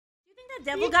That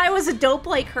devil guy was a dope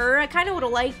like her. I kind of would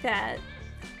have liked that.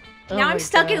 Now I'm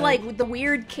stuck in like the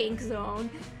weird kink zone.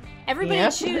 Everybody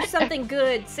choose something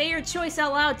good. Say your choice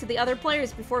out loud to the other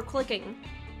players before clicking.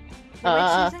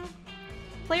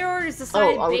 Player orders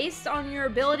decided based on your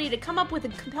ability to come up with a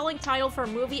compelling title for a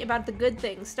movie about the good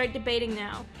things. Start debating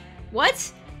now.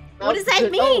 What? What does that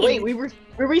mean? Oh wait,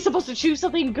 were we supposed to choose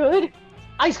something good?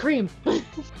 Ice cream.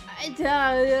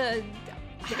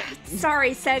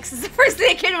 Sorry, sex is the first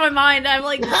thing that came to my mind. I'm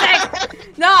like, sex.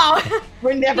 No.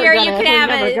 We're never Here, gonna. you can have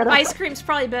it. Ice cream's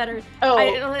probably better. Oh,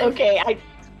 okay.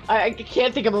 I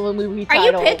can't think of a movie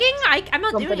title. Are you picking? I'm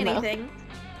not doing anything.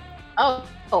 Oh,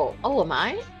 am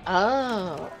I?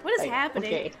 Oh. What is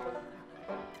happening? Okay.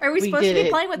 Are we supposed to be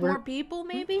playing with more people,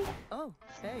 maybe? Oh,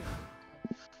 hey.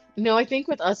 No, I think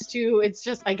with us two, it's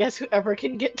just, I guess, whoever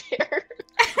can get there.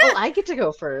 Oh, I get to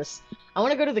go first. I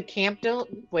want to go to the camp.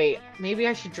 Wait, maybe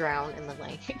I should drown in the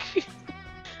lake.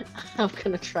 I'm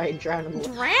gonna try and drown in the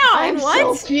lake. Drown? I'm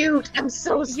what? so cute. I'm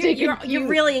so stinking cute. You're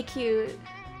really cute.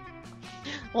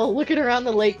 Well, looking around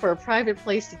the lake for a private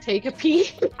place to take a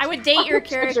pee. I would date your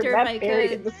character if I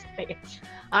could.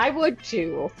 I would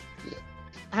too.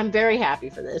 I'm very happy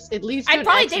for this. At least I'd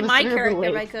probably date my character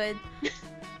if I could.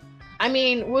 I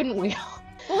mean, wouldn't we?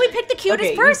 Well, we picked the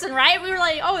cutest person, right? We were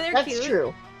like, oh, they're cute. That's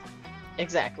true.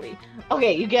 Exactly.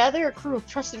 Okay, you gather a crew of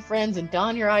trusted friends and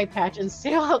don your eye patch and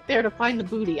sail out there to find the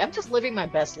booty. I'm just living my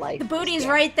best life. The booty's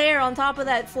right there on top of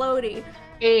that floaty.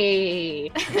 Hey.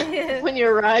 When you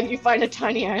arrive, you find a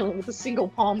tiny island with a single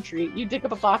palm tree. You dig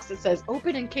up a box that says,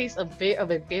 open in case of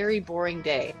a very boring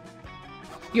day.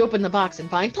 You open the box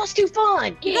and find +2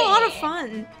 fun! You got a lot of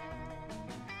fun.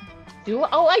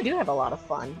 Oh, I do have a lot of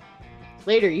fun.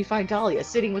 Later, you find Dahlia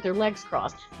sitting with her legs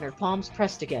crossed and her palms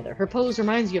pressed together. Her pose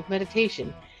reminds you of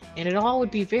meditation, and it all would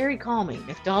be very calming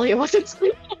if Dahlia wasn't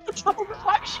screaming at the top of her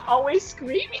lungs. She's always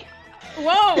screaming.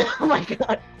 Whoa! Oh my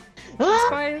god.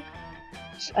 Ah!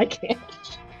 I can't.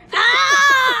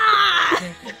 Ah!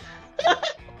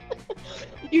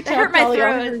 You tap Dahlia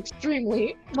on her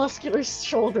extremely muscular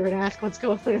shoulder and ask what's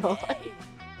going on.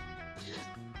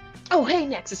 Oh, hey,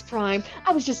 Nexus Prime.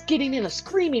 I was just getting in a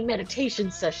screaming meditation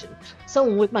session.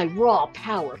 Someone with my raw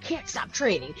power can't stop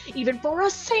training, even for a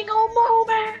single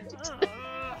moment.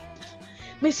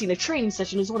 Missing a training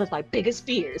session is one of my biggest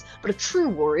fears, but a true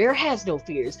warrior has no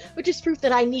fears, which is proof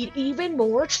that I need even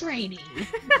more training.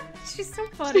 She's so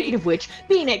funny. Speaking of which,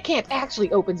 being at camp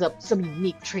actually opens up some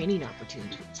unique training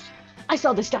opportunities. I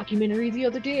saw this documentary the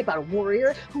other day about a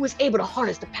warrior who was able to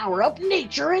harness the power of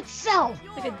nature itself.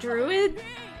 Like a druid?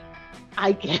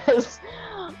 I guess.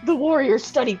 The warrior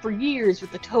studied for years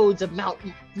with the toads of Mount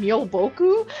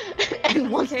Myoboku, and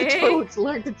once the toads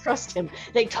learned to trust him,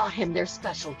 they taught him their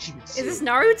special jutsu. Is this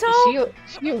Naruto?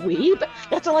 Is she a weeb?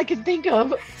 That's all I can think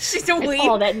of. She's a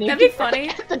weeb? That'd be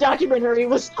funny. The documentary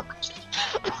was...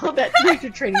 Oh, that nature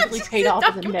training really paid off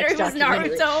in the next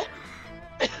documentary. Naruto.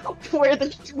 Where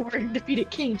the warrior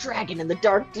defeated King Dragon in the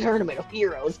Dark Tournament of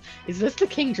Heroes. Is this the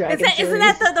King Dragon? Isn't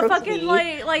that the fucking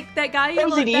like that guy?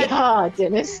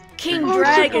 Dennis. King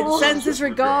Dragon sends his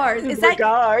regards. Is that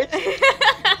regards?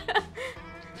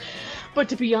 But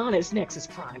to be honest, Nexus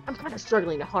Prime, I'm kind of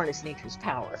struggling to harness nature's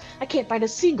power. I can't find a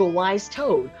single wise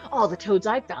toad. All the toads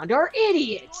I found are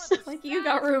idiots. Like you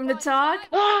got room to talk.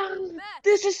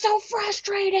 This is so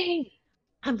frustrating.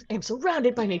 I'm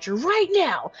surrounded by nature right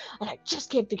now, and I just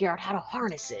can't figure out how to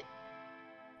harness it.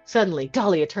 Suddenly,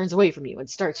 Dahlia turns away from you and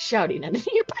starts shouting at a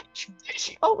nearby tree.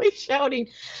 She's always shouting,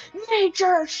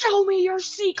 "Nature, show me your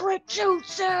secret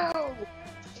jutsu!"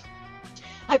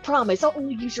 I promise I'll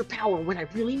only use your power when I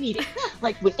really need it,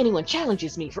 like when anyone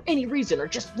challenges me for any reason or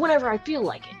just whenever I feel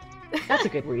like it. That's a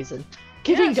good reason.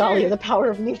 Giving Dahlia the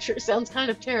power of nature sounds kind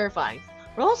of terrifying,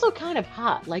 but also kind of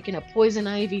hot, like in a poison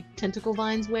ivy tentacle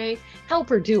vines way. Help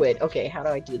her do it. Okay, how do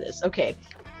I do this? Okay.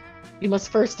 You must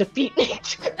first defeat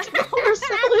nature to become a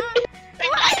salad.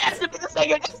 I have to be the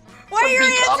second. Why are your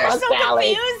answers so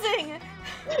confusing?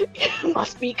 You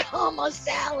must become a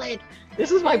salad.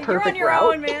 This is my perfect You're on your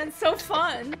route. own, man. So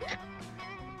fun.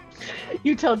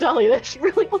 You tell Dahlia that she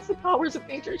really wants the powers of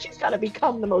nature. She's got to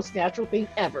become the most natural thing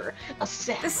ever. A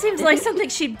salad. This seems like something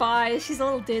she'd buy. She's a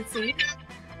little ditzy.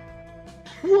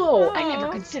 Whoa, I never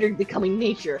considered becoming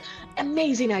nature.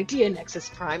 Amazing idea, Nexus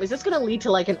Prime. Is this going to lead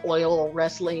to like an oil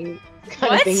wrestling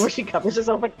kind of thing where she covers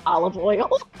herself in olive oil?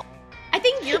 I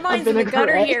think your mind's in the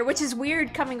gutter here, which is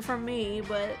weird coming from me,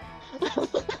 but...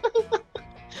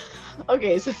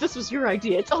 Okay, since this was your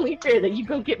idea, it's only fair that you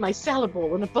go get my salad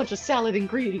bowl and a bunch of salad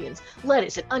ingredients.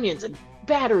 Lettuce and onions and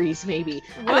batteries, maybe.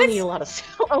 What? I don't need a lot of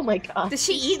salad. Oh my god. Does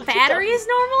she eat batteries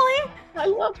normally? I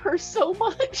love her so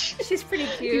much. She's pretty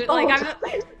cute. Like,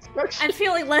 I'm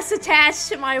feeling less attached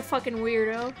to my fucking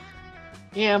weirdo.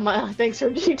 Yeah, thanks for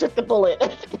you took the bullet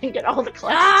and get all the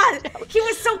classics. He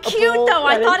was so cute though.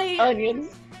 I thought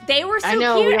onions. They were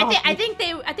so cute. I think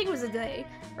it was a they,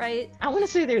 right? I want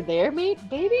to say they're there, maybe.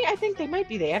 I think they might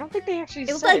be they. I don't think they actually.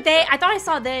 It was like they. I thought I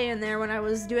saw they in there when I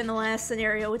was doing the last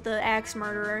scenario with the axe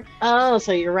murderer. Oh,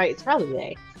 so you're right. It's probably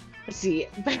they. Let's see.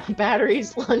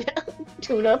 Batteries,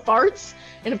 tuna, farts,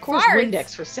 and of course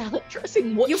Windex for salad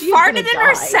dressing. You farted in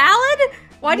her salad?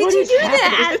 Why did you do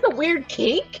that? Is this a weird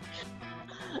kink?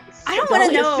 I don't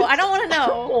want to know. I don't want to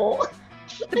know.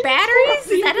 The batteries?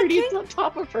 Is that a kink? On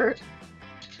top of her.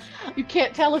 You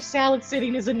can't tell if salad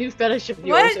sitting is a new fetish of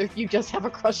yours or if you just have a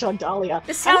crush on Dahlia.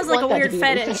 This sounds like a weird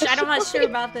fetish. I'm not sure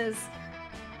about this.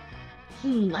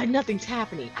 Nothing's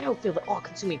happening. I don't feel the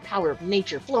all-consuming power of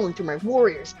nature flowing through my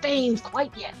warrior's veins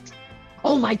quite yet.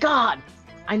 Oh my god!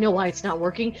 I know why it's not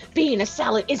working. Being a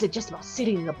salad isn't just about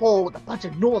sitting in a bowl with a bunch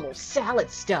of normal salad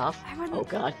stuff. Oh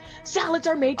god. Salads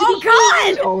are made to be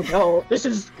eaten! Oh no. This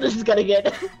is gonna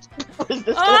get... What is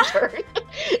this gonna turn?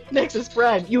 Nexus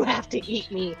Prime, you have to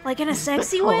eat me. Like in a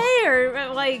sexy way?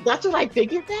 Or like... That's what I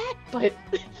figured that, but...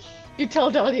 You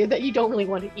tell Dahlia that you don't really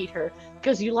want to eat her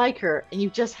because you like her and you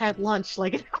just had lunch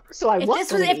like an hour, so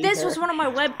if this was one of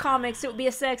my webcomics, it would be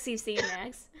a sexy scene,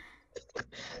 Max.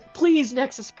 Please,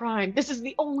 Nexus Prime, this is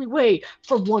the only way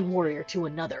from one warrior to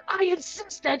another. I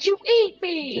insist that you eat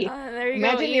me. There you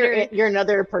Imagine go, you're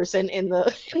another person in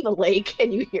the lake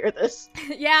and you hear this.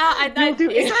 Yeah, is there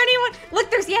anyone?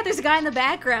 Look, there's a guy in the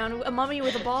background, a mummy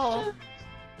with a ball.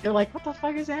 They're like, what the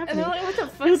fuck is happening? Like, what the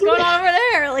fuck's going on over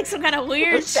there? Like some kind of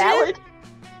weird salad.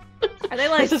 Shit? Are they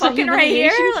like fucking right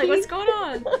here? Like what's going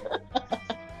on?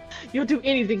 You'll do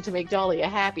anything to make Dahlia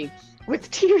happy. With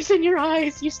tears in your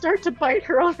eyes, you start to bite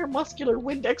her on her muscular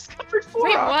Windex-covered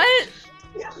forearm. Wait,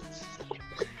 what?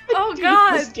 Oh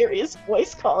god! Mysterious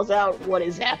voice calls out, "What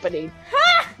is happening?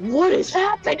 What is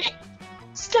happening?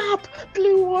 Stop,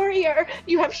 Blue Warrior!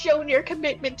 You have shown your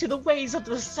commitment to the ways of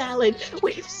the salad.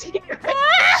 We've seen your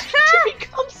ambition to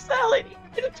become salad.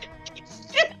 Did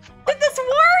this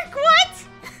work? What?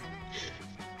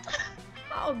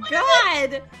 Oh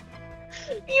god!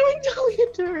 You and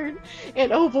Dahlia turn,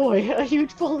 and oh boy, a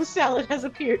huge bowl of salad has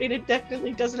appeared, and it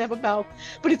definitely doesn't have a mouth,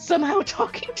 but it's somehow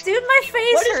talking to Dude, my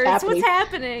face hurts. What's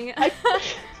happening? I feel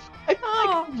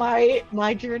like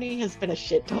my journey has been a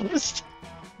shit toast.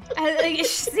 It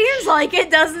seems like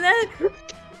it, doesn't it?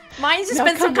 Mine's just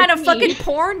been some kind of fucking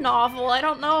porn novel. I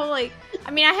don't know, like...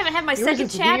 I mean, I haven't had my second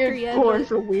chapter yet. Porn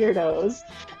for weirdos.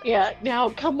 Yeah, now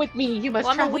come with me. You must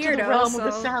travel to the realm of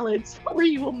the salads, where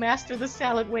you will master the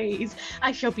salad ways.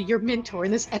 I shall be your mentor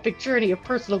in this epic journey of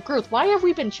personal growth. Why have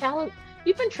we been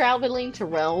We've been traveling to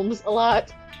realms a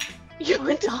lot. You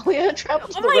and Dahlia travel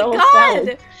to the realm of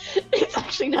salad. It's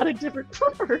actually not a different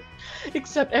part.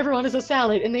 Except everyone is a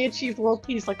salad, and they achieved world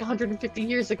peace like 150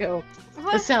 years ago.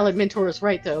 What? The salad mentor is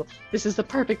right, though. This is the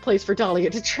perfect place for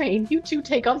Dahlia to train. You two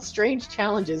take on strange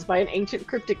challenges by an ancient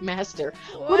cryptic master.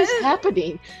 What is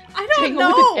happening? I don't know.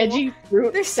 With an edgy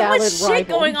fruit There's so much shit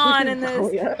going on in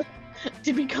Dahlia.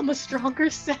 To become a stronger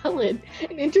salad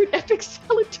and enter an epic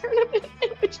salad tournament in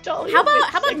which Dahlia. How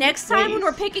about next time when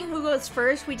we're picking who goes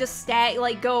first, we just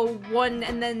go one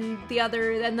and then the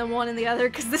other, and then one and the other,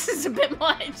 because this is a bit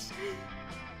much.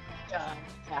 Yeah.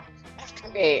 After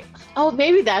me. Oh,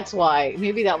 maybe that's why.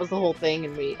 Maybe that was the whole thing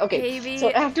in me. Okay. Maybe. So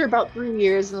after about 3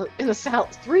 years in the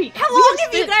South, How long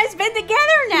have you guys been together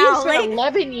now? Like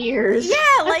 11 years.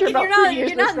 Yeah, like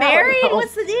you're not married.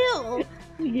 What's the deal?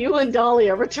 You and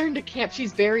Dahlia return to camp.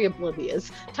 She's very oblivious.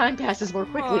 Time passes more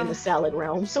quickly in the salad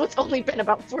realm, so it's only been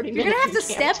about 40 minutes. You're gonna have to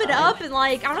step it up and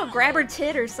I don't know, grab her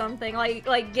tit or something.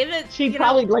 Like give it. She'd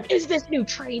probably be like, "Is this new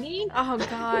training?" Oh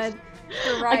god,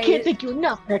 you're right. I can't thank you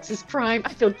enough, Nexus Prime.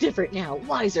 I feel different now,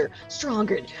 wiser,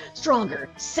 stronger,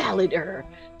 salad-er.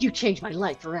 You changed my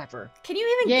life forever. Can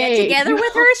you even get together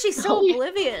with her? She's so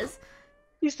oblivious.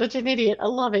 He's such an idiot. I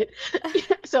love it.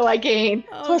 So I gain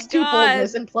 +2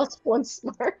 boldness and +1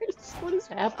 smarts. What is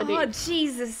happening? Oh,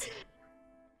 Jesus.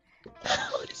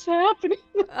 What is happening?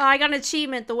 I got an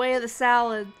achievement, the way of the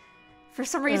salad. For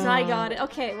some reason, I got it.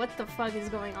 Okay, what the fuck is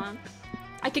going on?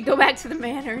 I could go back to the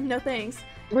manor. No thanks.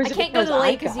 I can't go to the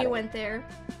lake because you went there.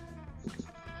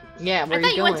 Yeah, where are you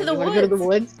going? You went to the woods. Go to the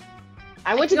woods?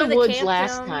 I went to the woods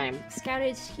last time. Scout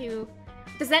HQ.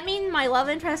 Does that mean my love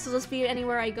interest will just be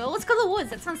anywhere I go? Let's go to the woods.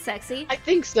 That sounds sexy. I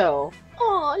think so.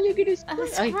 Oh, look at this.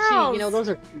 You know, those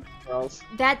are cute girls.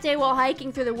 That day while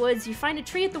hiking through the woods, you find a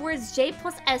tree with the words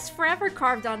J+S forever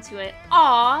carved onto it.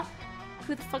 Aw.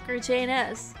 Who the fuck are J and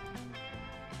S?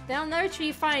 Down another tree,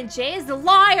 you find Jay is the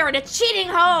liar and a cheating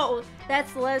hoe.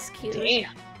 That's less cute.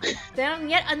 Damn. Down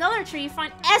yet another tree, you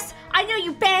find S. I know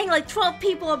you bang like 12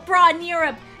 people abroad in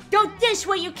Europe. Don't dish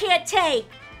what you can't take.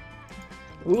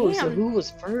 Ooh, Damn. so who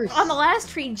was first? On the last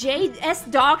tree, Jay S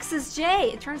doxes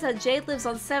Jay. It turns out Jay lives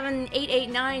on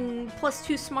 7889 plus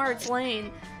 2 smarts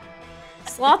lane.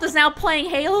 Sloth is now playing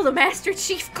Halo the Master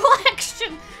Chief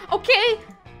Collection. Okay.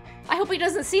 I hope he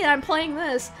doesn't see that I'm playing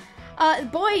this.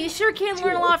 Boy, you sure can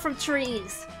learn a lot from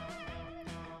trees.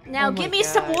 Now give me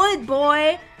some wood,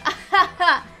 boy.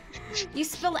 You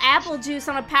spilled apple juice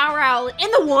on a power outlet in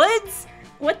the woods?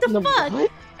 What the fuck?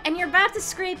 What? And you're about to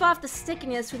scrape off the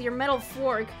stickiness with your metal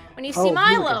fork when you see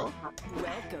Milo.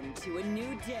 Welcome to a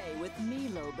new day with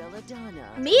Milo Belladonna.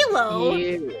 Milo?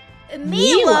 Ew.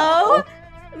 Milo?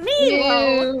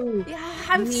 Milo? Ew. Yeah,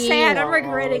 I'm sad. I'm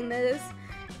regretting this.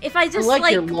 If I just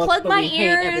like look, plug my we hate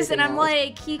ears and I'm else.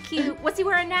 like, cute. What's he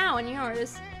wearing now in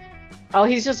yours? Oh,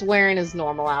 he's just wearing his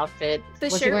normal outfit. The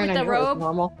What's shirt he wearing with on the yours? robe?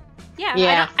 Normal.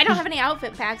 Yeah. I don't have any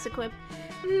outfit packs equipped.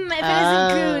 If it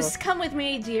isn't Goose, come with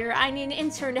me, dear. I need an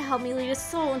intern to help me lead a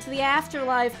soul into the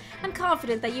afterlife. I'm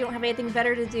confident that you don't have anything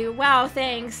better to do. Wow,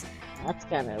 thanks. That's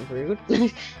kind of rude.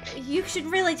 You should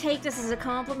really take this as a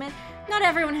compliment. Not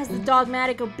everyone has the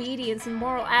dogmatic obedience and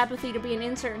moral apathy to be an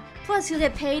intern. Plus, you'll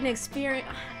get paid and experience.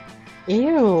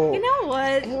 Ew. You know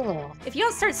what? Ew. If you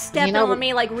don't start stepping on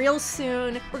me like real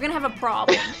soon, we're gonna have a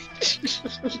problem.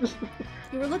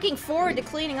 You were looking forward to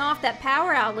cleaning off that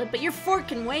power outlet, but your fork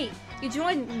can wait. You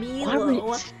joined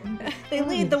Milo. They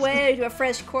lead the way to a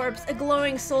fresh corpse, a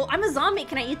glowing soul. I'm a zombie.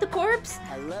 Can I eat the corpse?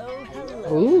 Hello,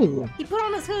 hello. Ooh. He put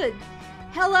on his hood.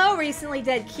 Hello, recently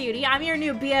dead cutie. I'm your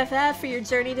new BFF for your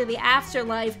journey to the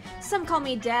afterlife. Some call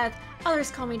me Death, others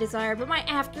call me Desire, but my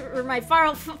I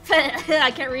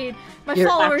can't read. My Your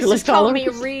followers just call me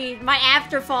followers? Reed. My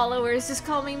after followers just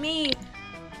call me.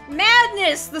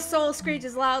 Madness! The soul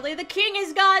screeches loudly. The king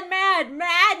has gone mad.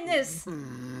 Madness!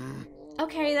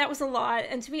 Okay, that was a lot.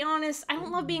 And to be honest, I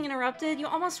don't love being interrupted. You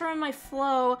almost ruined my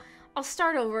flow. I'll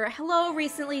start over. Hello,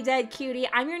 recently dead cutie.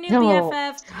 I'm your new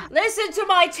BFF. Listen to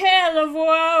my tale of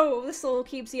woe. The soul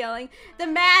keeps yelling. The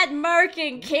mad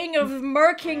Merking, king of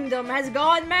Merkingdom, has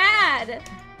gone mad.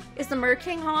 Is the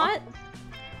Merking hot?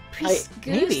 Goose.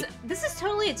 Maybe. This is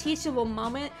totally a teachable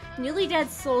moment. Newly dead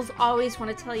souls always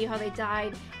want to tell you how they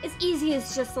died. It's easy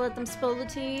as just to let them spill the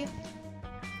tea.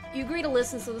 You agree to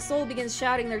listen, so the soul begins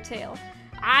shouting their tale.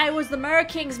 I was the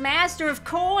Merking's master of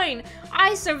coin.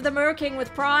 I served the Merking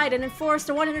with pride and enforced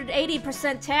a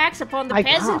 180% tax upon the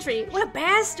peasantry. What a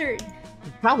bastard!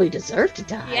 You probably deserve to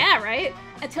die. Yeah, right?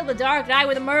 Until the dark night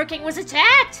when the Merking was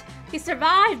attacked! He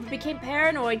survived, but became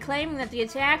paranoid, claiming that the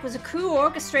attack was a coup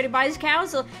orchestrated by his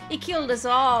council. He killed us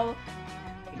all.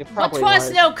 But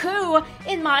 'twas no coup.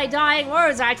 In my dying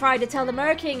words, I tried to tell the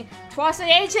Merking 'twas an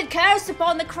ancient curse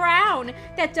upon the crown.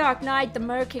 That dark night, the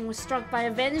Merking was struck by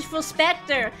a vengeful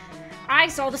specter. I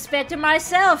saw the specter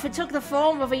myself. It took the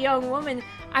form of a young woman.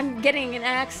 I'm getting an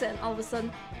accent all of a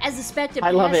sudden. As the specter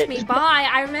passed me by,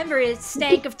 I remember it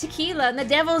stank of tequila and the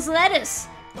devil's lettuce.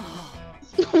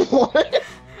 What?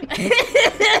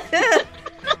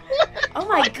 Oh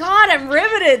my god, I'm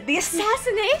riveted! The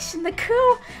assassination, the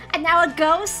coup, and now a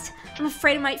ghost. I'm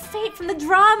afraid of my fate from the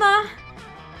drama.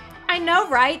 I know,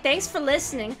 right? Thanks for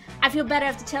listening. I feel better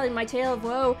after telling my tale of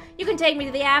woe. You can take me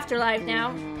to the afterlife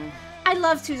now. I'd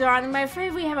love to, darling, but I'm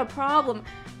afraid we have a problem.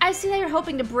 I see that you're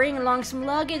hoping to bring along some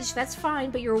luggage. That's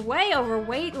fine, but you're way over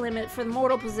weight limit for the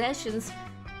mortal possessions.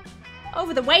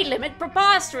 Over the weight limit?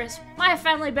 Preposterous! My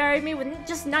family buried me with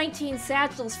just 19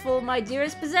 satchels full of my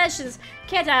dearest possessions.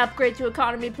 Can't I upgrade to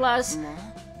Economy Plus?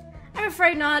 I'm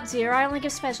afraid not, dear. I only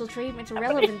give special treatment to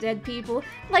relevant dead people,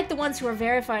 like the ones who are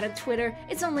verified on Twitter.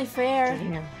 It's only fair.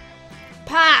 Damn.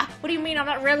 Pa! What do you mean I'm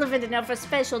not relevant enough for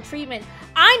special treatment?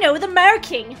 I know the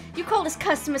Merking! You call this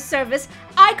customer service.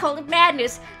 I call it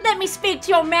madness. Let me speak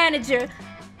to your manager.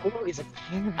 Oh, he's a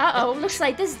Karen. Uh-oh, looks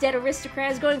like this dead aristocrat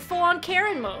is going full-on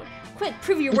Karen mode. Quick,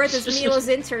 prove your worth as Milo's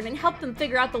intern and help them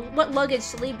figure out what luggage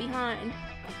to leave behind.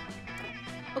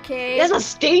 Okay. He has a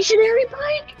stationary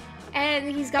bike?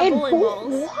 And he's got bowling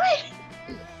balls.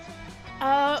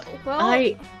 What?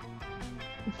 Well...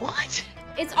 What?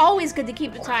 It's always good to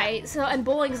keep it tight, and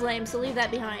bowling's lame, so leave that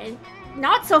behind.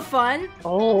 Not so fun!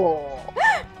 Oh.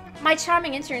 My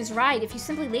charming intern's right. If you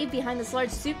simply leave behind this large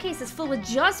suitcase that's filled with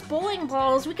just bowling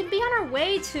balls, we can be on our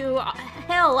way to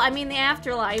hell, I mean the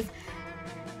afterlife.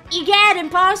 Egad,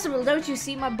 impossible! Don't you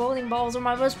see my bowling balls are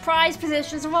my most prized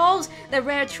possessions of all? They're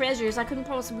rare treasures. I couldn't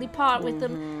possibly part with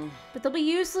them. But they'll be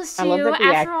useless to I love you that the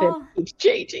after accent all. keeps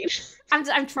changing.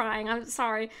 I'm trying. I'm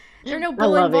sorry. There are no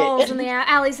bowling balls in the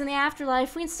alleys in the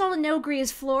afterlife. We installed a no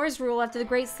grease floors rule after the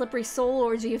great slippery soul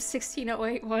orgy of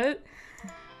 1608. What?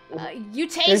 You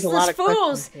tasteless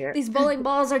fools! These bowling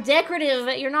balls are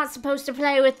decorative. You're not supposed to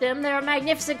play with them. They're a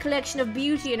magnificent collection of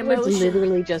beauty and emotion. It's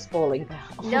literally just bowling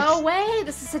balls. No way!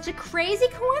 This is such a crazy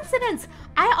coincidence.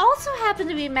 I also happen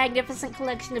to be a magnificent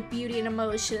collection of beauty and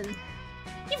emotion.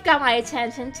 You've got my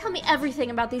attention. Tell me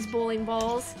everything about these bowling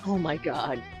balls. Oh my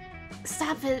god.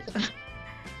 Stop it.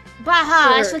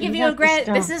 Baha, I Sir, shall give you a grand...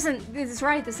 This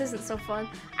isn't so fun.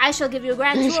 I shall give you a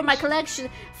grand tour of my collection.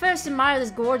 First, admire this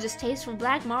gorgeous, tasteful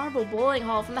black marble bowling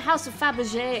hall from the house of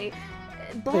Fabergé.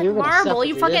 Black marble?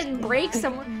 You fucking break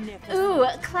someone. Ooh,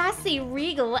 classy,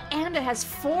 regal, and it has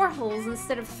 4 holes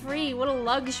instead of 3. What a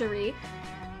luxury.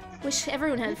 Wish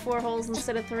everyone had 4 holes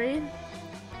instead of 3.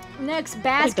 Next,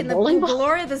 bask in the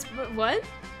glory of this... What?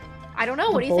 I don't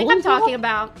know. What do you think I'm talking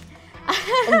about?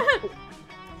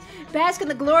 Bask in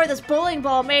the glory of this bowling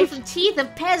ball made from teeth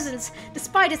of peasants.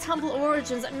 Despite its humble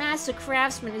origins, a master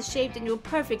craftsman is shaped into a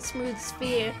perfect smooth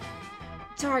sphere.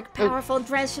 Dark, powerful, and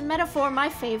drenched in metaphor, my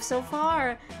fave so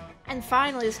far. And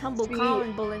finally, this humble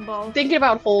common bowling ball. Thinking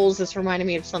about holes, this reminded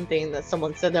me of something that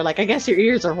someone said. They're like, I guess your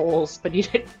ears are holes, but you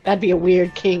didn't, that'd be a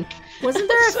weird kink. Wasn't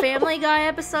there a Family Guy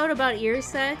episode about ear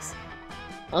sex?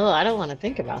 Oh, I don't want to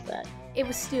think about that. It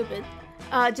was stupid.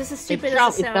 Just as stupid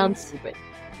as it sounds. Stupid.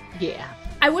 Yeah.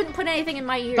 I wouldn't put anything in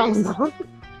my ears.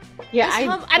 Yeah,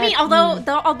 I mean,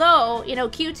 although you know,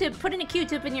 Q-tip, putting a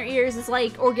Q-tip in your ears is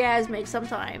like orgasmic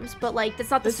sometimes, but like that's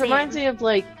not the same. This reminds me of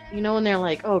like, you know, when they're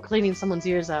like, oh, cleaning someone's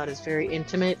ears out is very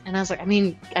intimate, and I was like, I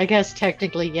mean, I guess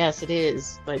technically yes, it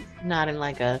is, but not in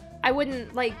like a. I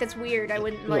wouldn't like. That's weird. I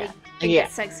wouldn't like think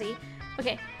it's sexy.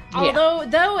 Okay.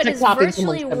 Although it is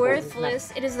virtually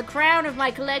worthless, it is the crown of my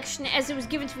collection as it was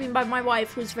given to me by my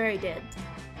wife, who's very dead.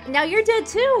 Now you're dead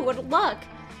too. What luck.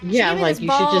 Yeah, like you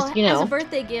should just, you know. As a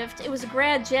birthday gift, it was a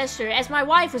grand gesture, as my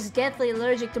wife was deathly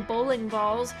allergic to bowling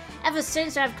balls. Ever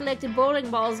since I've collected bowling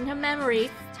balls in her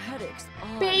memory.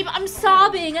 Babe, I'm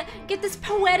sobbing. Get this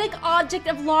poetic object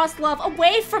of lost love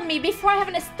away from me before I have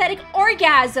an aesthetic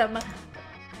orgasm.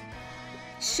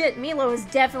 Shit, Milo has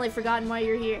definitely forgotten why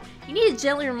you're here. You need to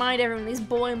gently remind everyone these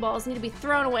bowling balls need to be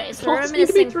thrown away, so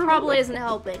reminiscing probably isn't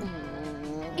helping.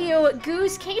 Ew,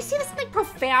 Goose, can't you see that something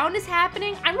profound is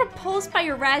happening? I'm repulsed by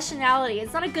your rationality.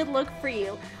 It's not a good look for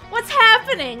you. What's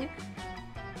happening?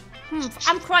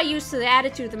 I'm quite used to the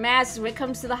attitude of the masses when it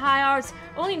comes to the high arts.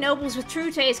 Only nobles with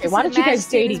true taste can see why the don't you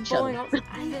guys majesty date of these each other?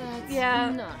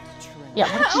 Yeah.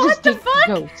 Yeah, why don't you just date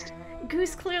Ghost?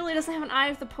 Goose clearly doesn't have an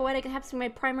eye for the poetic and happens to be my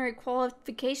primary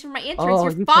qualification for my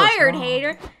entrance. You're fired,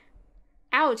 hater!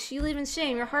 Ouch, you live in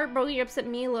shame. You're heartbroken, you upset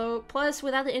Milo. Plus,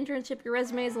 without the internship, your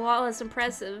resume is a lot less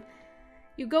impressive.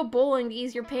 You go bowling to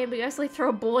ease your pain, but you actually throw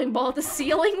a bowling ball at the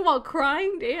ceiling while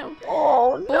crying? Damn.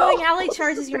 Oh, no. Bowling alley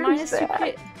charges you -2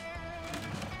 pit.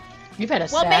 You've had a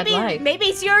sad life. Maybe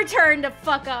it's your turn to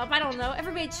fuck up. I don't know.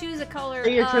 Everybody choose a color.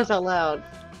 Say your truth out loud.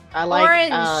 I like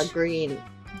orange. Green.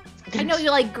 I know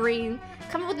you like green.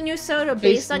 Come up with a new soda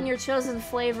based on your chosen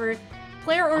flavor.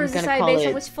 Player orders decide based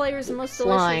on which flavor is the most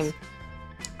delicious.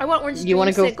 I want orange dreamsicle. You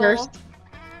want to go first?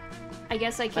 I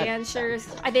guess I can, sure.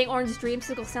 I think orange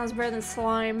dreamsicle sounds better than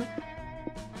slime.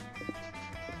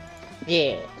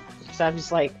 Yeah. So I'm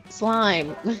just like,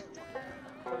 slime.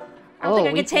 I don't think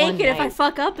I can take it if I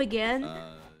fuck up again.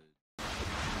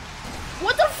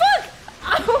 What the fuck?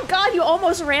 Oh god, you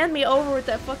almost ran me over with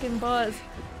that fucking buzz.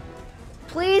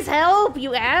 Please help,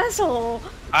 you asshole.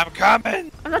 I'm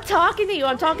coming. I'm not talking to you.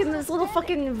 I'm talking to this little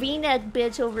fucking V-neck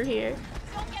bitch over here.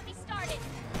 Don't get me started.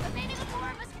 But maybe the four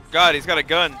of us can... God, he's got a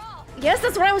gun. Yes,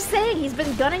 that's what I was saying. He's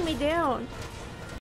been gunning me down.